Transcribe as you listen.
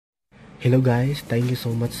Hello guys, thank you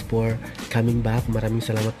so much for coming back. Maraming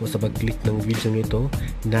salamat po sa pag-click ng video nito.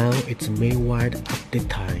 Now, it's MayWard update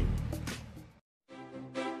time.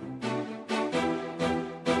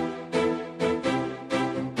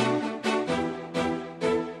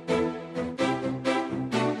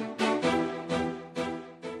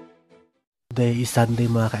 Today is Sunday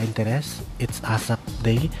mga ka-interes. It's ASAP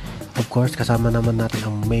day. Of course, kasama naman natin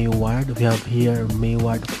ang MayWard. We have here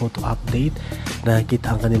MayWard photo update.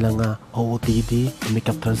 Nakikita ang kanilang OOTD,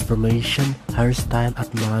 makeup transformation, hairstyle at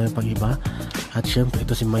marami pang iba. At syempre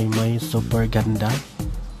ito si Maymay, super ganda.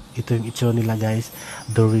 Ito yung itsura nila guys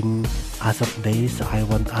during ASAP day sa I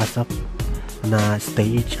Want ASAP na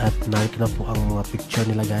stage, at narito na po ang mga picture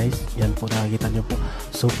nila guys. Yan po, nakikita nyo po,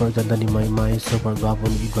 super ganda ni Maymay, super gwapo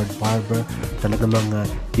ni Edward Barber. Talaga mga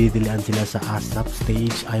didilian sila sa ASAP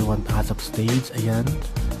stage, I Want ASAP stage. Ayan,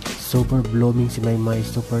 super blooming si Maymay,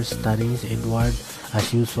 super stunning si Edward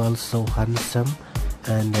as usual, so handsome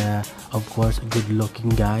and of course good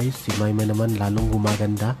looking guys. Si Maymay naman lalong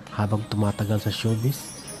gumaganda habang tumatagal sa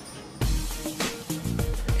showbiz.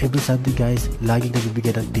 Every Sunday guys, laging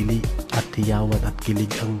nagbibigay ng dili at hiyawan at kilig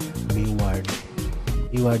ang MayWard.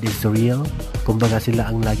 MayWard is real. Kumbaga sila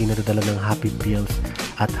ang laging nadadala ng happy feels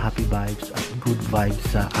at happy vibes at good vibes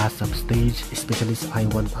sa ASAP stage, especially sa I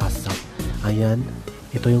Want ASAP. Ayan,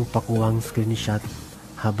 ito yung pakuhang screenshot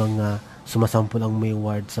habang sumasampol ang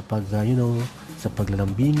MayWard sa sa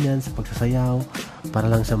paglalambingan, sa pagsasayaw, para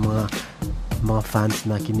lang sa mga fans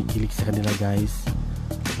na kinikilig sa kanila guys.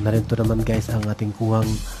 Narito naman guys ang ating kuhang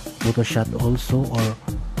photoshot also or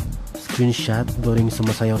screenshot during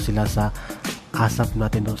sumasayaw sila sa ASAP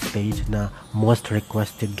natin on stage na most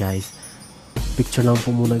requested guys. Picture lang po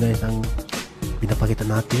muna guys ang pinapakita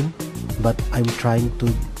natin, but I'm trying to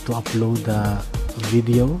upload the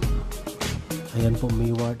video. Ayan po,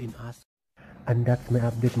 MayWard in ASAP. And that's my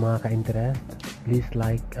update mga ka-interest. Please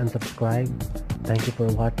like and subscribe. Thank you for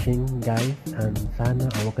watching guys, and sana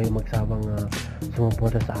huwag kayong magsawang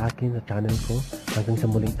sumuporta sa akin sa channel ko. Hanggang sa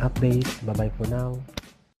muling update. Bye bye for now.